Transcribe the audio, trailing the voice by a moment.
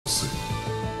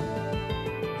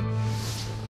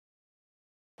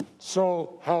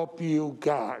So help you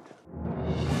God.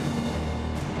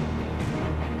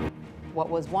 What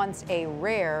was once a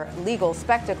rare legal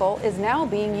spectacle is now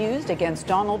being used against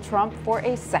Donald Trump for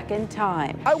a second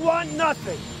time. I want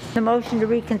nothing. The motion to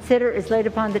reconsider is laid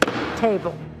upon the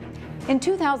table. In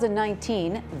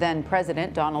 2019, then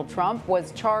President Donald Trump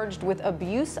was charged with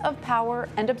abuse of power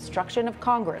and obstruction of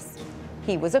Congress.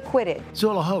 He was acquitted. It's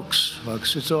all a hoax,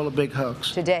 folks. It's all a big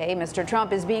hoax. Today, Mr.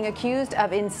 Trump is being accused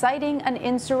of inciting an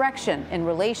insurrection in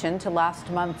relation to last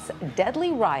month's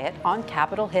deadly riot on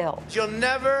Capitol Hill. You'll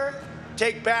never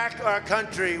take back our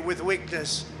country with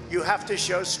weakness. You have to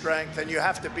show strength, and you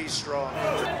have to be strong.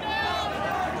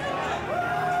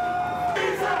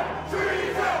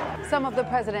 Some of the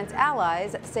president's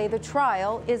allies say the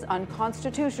trial is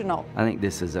unconstitutional. I think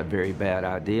this is a very bad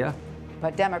idea.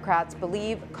 But Democrats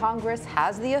believe Congress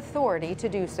has the authority to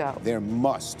do so. There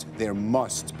must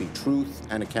be truth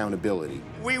and accountability.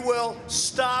 We will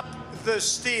stop the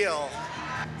steal.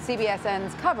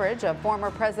 CBSN's coverage of former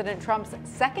President Trump's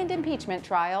second impeachment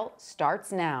trial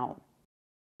starts now.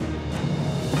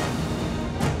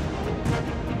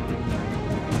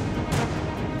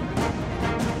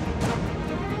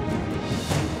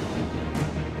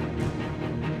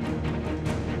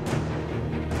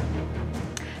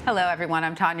 Hello, everyone.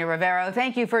 I'm Tanya Rivero.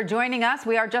 Thank you for joining us.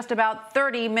 We are just about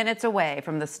 30 minutes away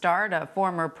from the start of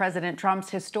former President Trump's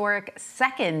historic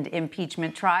second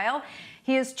impeachment trial.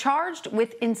 He is charged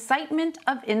with incitement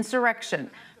of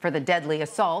insurrection for the deadly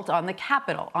assault on the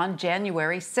Capitol on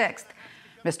January 6th.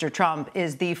 Mr. Trump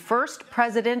is the first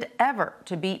president ever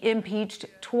to be impeached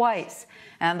twice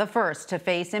and the first to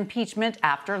face impeachment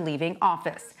after leaving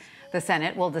office. The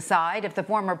Senate will decide if the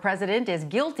former president is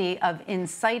guilty of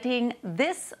inciting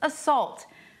this assault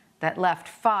that left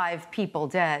 5 people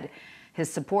dead.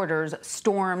 His supporters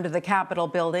stormed the Capitol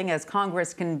building as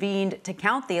Congress convened to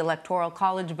count the Electoral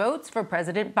College votes for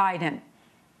President Biden.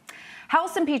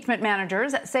 House impeachment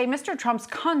managers say Mr. Trump's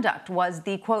conduct was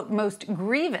the, quote, most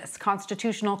grievous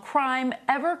constitutional crime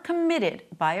ever committed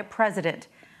by a president.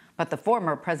 But the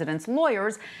former president's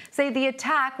lawyers say the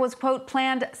attack was, quote,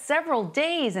 planned several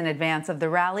days in advance of the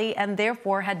rally and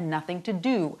therefore had nothing to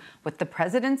do with the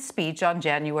president's speech on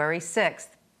January 6th.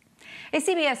 A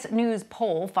CBS News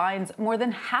poll finds more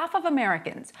than half of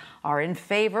Americans are in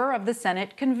favor of the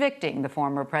Senate convicting the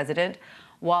former president,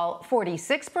 while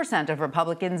 46% of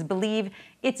Republicans believe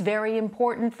it's very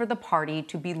important for the party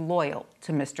to be loyal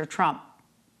to Mr. Trump.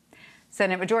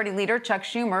 Senate Majority Leader Chuck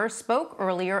Schumer spoke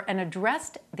earlier and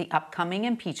addressed the upcoming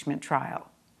impeachment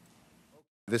trial.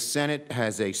 The Senate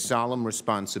has a solemn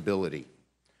responsibility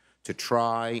to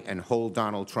try and hold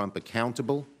Donald Trump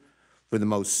accountable for the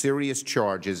most serious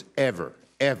charges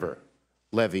ever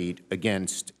levied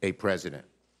against a president.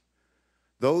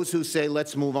 Those who say,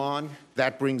 let's move on,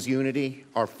 that brings unity,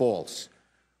 are false.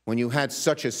 When you had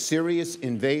such a serious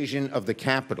invasion of the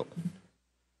Capitol,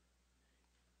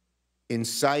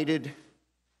 incited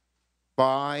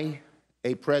by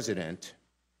a president.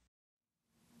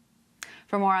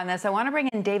 For more on this, I want to bring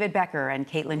in David Becker and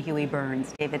Caitlin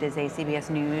Huey-Burns. David is a CBS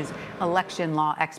News election law expert.